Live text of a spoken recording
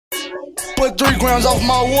Put 3 grams off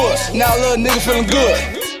my wood, now a little nigga feeling good.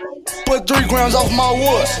 Put 3 grams off my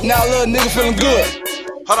wood, now a little nigga feeling good.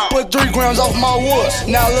 Put 3 grams off my wood,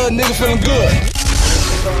 now a little nigga feeling good.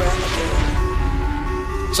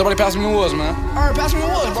 Somebody pass me the woods, man. Alright, pass me the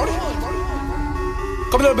woods, brody.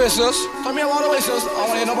 Come a little bit, sis. Turn me up all the way, sis. I don't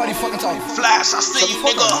wanna hear nobody fucking talking. Flash, I see you,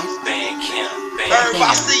 nigga. BandKamp. Herb,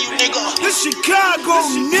 I see you, nigga. This Chicago,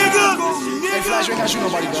 nigga. Hey, Flash, you ain't gotta shoot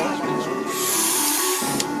nobody, bro.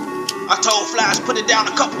 I told Flash, put it down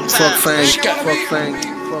a couple times. Fuck Fang, fuck Fang,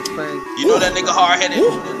 fuck Fang. You know that nigga hard-headed.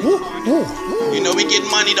 You know we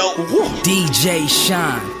getting money, though. DJ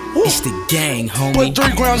Shine. It's the gang, homie. Put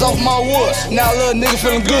 3 grams off my wood, now a little nigga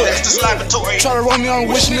feeling good. That's the laboratory. Try to run me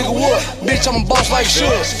on, wish a nigga would. Bitch, I'm a boss like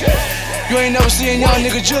Suge. You ain't never seen a young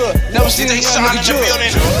nigga jug. Never seen a young nigga jug.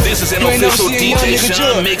 This is an You ain't never official seen a young DJ nigga Shine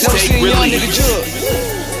jug. Never mixtape seen a young nigga release. jug.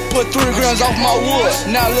 Put 3 grams off my wood,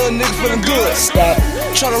 now a little nigga feeling good. Stop.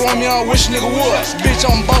 Try to run me on, wish a nigga would. Bitch,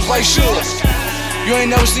 I'm a boss like Suge. You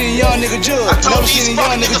ain't never seen a young nigga jug. I told Never these seen a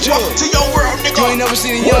young nigga niggas, jug. welcome to your world, You nigga. ain't never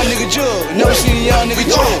seen a young nigga jug. Never seen a young nigga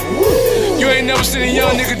jug. You ain't never seen a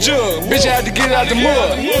young nigga jug. Bitch, I had to get it out the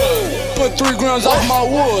mud. Put 3 grams off my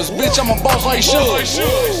woods. Bitch, I'm a boss like Suge.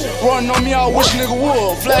 Running on me, I wish a nigga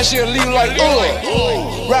would. Flash here, leave like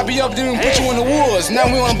Wrap you up, then put you in the woods. Now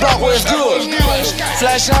we on the block where it's good.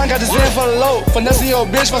 Flash Shine got the zen for the low. Finessing your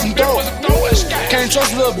bitch for some dope. Can't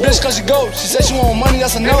trust a little bitch cause she go. She said she want money,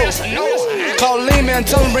 that's a no. Call Lean, man,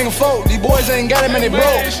 tell him bring a folk. These boys ain't got it, man, they broke.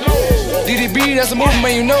 DDB, that's a movement,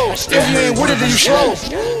 man, you know. If you ain't with it, then you slow.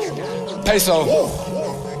 Peso.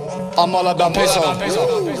 I'm all about peso.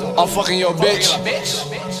 I'm fucking your bitch.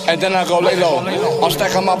 And then I go lay low. I'm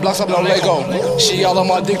stacking my blocks up no Lego. She all on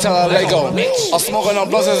my dick till I Lego. I'm smoking on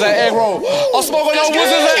blunts as an egg roll. I'm smoking on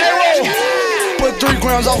woods as an egg roll. Put 3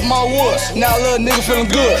 grams off my wood. Now a little nigga feeling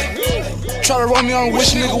good. Try to run me on,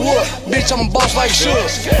 wish a nigga would. Bitch, I'm a boss like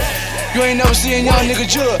Suge. You ain't never seen a young nigga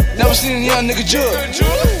jug. Never seen a young nigga jug.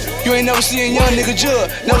 You ain't never seen a young nigga jug.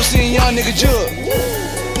 Never seen a young nigga jug.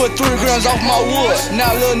 Put 3 grams off my wood.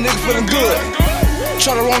 Now a little nigga feeling good.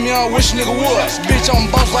 Try to run me on, wish a nigga would. Bitch, I'm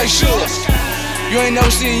a boss like Suge. You ain't never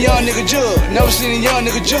seen a young nigga jug. Never seen a young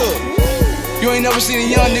nigga jug. You ain't never seen a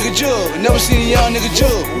young nigga jug. Never seen a young nigga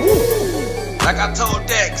jug. Like I told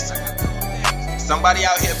Dex, somebody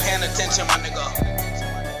out here paying attention, my nigga.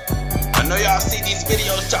 I know y'all see these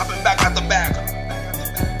videos dropping back after back.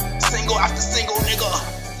 Single after single,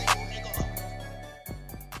 nigga.